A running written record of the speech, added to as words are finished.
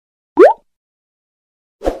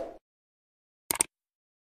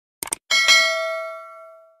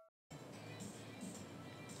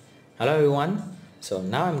Hello everyone. So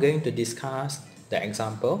now I'm going to discuss the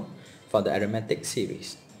example for the arithmetic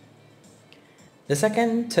series. The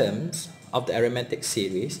second term of the arithmetic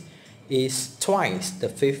series is twice the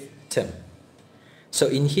fifth term. So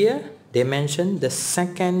in here they mention the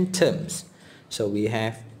second terms. So we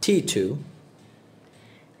have T2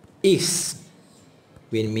 is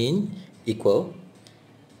will mean equal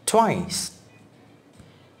twice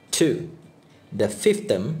to the fifth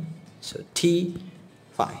term, so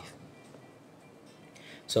T5.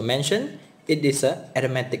 So mention it is a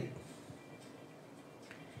arithmetic.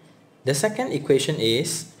 The second equation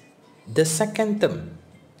is the second term.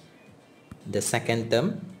 The second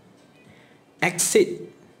term exceed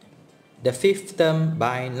the fifth term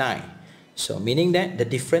by 9. So meaning that the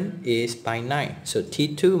difference is by 9. So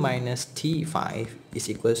T2 minus T5 is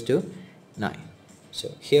equals to 9.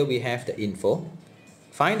 So here we have the info.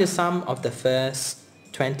 Find the sum of the first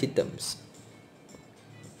 20 terms.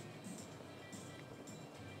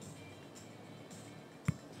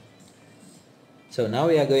 So now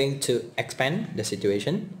we are going to expand the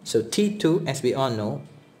situation. So T2, as we all know,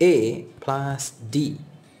 A plus D,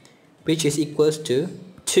 which is equals to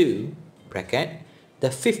 2 bracket.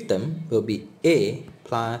 The fifth term will be A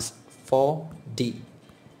plus 4D.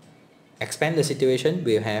 Expand the situation,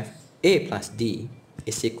 we have A plus D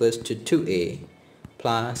is equals to 2A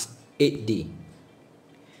plus 8D.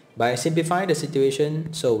 By simplifying the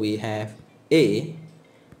situation, so we have A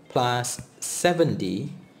plus 7D,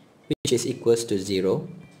 which is equals to 0,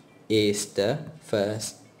 is the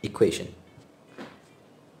first equation.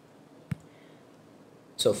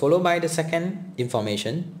 So followed by the second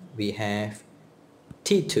information, we have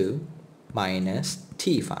T2 minus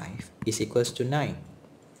T5 is equals to 9.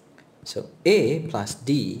 So A plus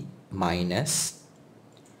D minus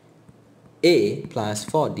A plus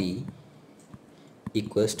 4D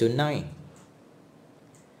equals to 9.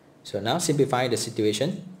 So now simplify the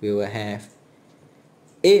situation, we will have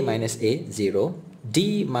A minus A, 0.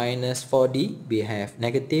 D minus 4D, we have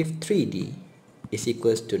negative 3D is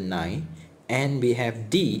equals to 9. And we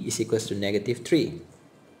have D is equals to negative 3.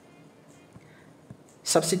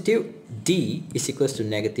 Substitute D is equals to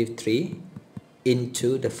negative 3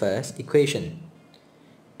 into the first equation.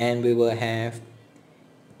 And we will have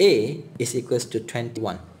A is equals to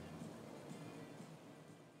 21.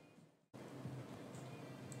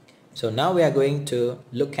 So now we are going to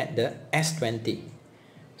look at the S20.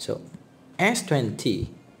 So S20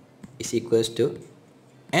 is equals to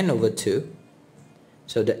n over 2.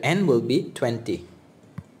 So the n will be 20.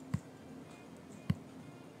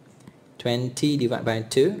 20 divided by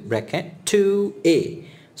 2 bracket 2a.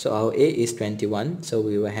 So our a is 21. So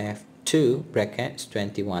we will have 2 brackets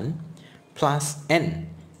 21 plus n.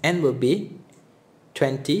 N will be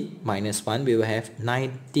 20 minus 1. We will have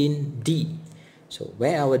 19d. So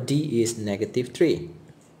where our d is negative 3.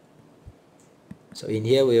 So in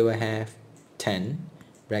here we will have 10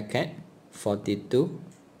 bracket 42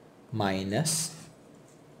 minus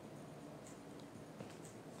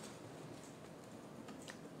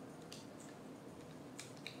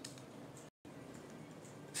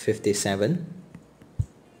 57.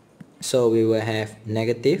 So we will have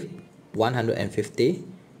negative 150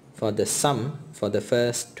 for the sum for the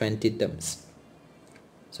first 20 terms.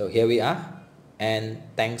 So here we are, and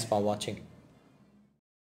thanks for watching.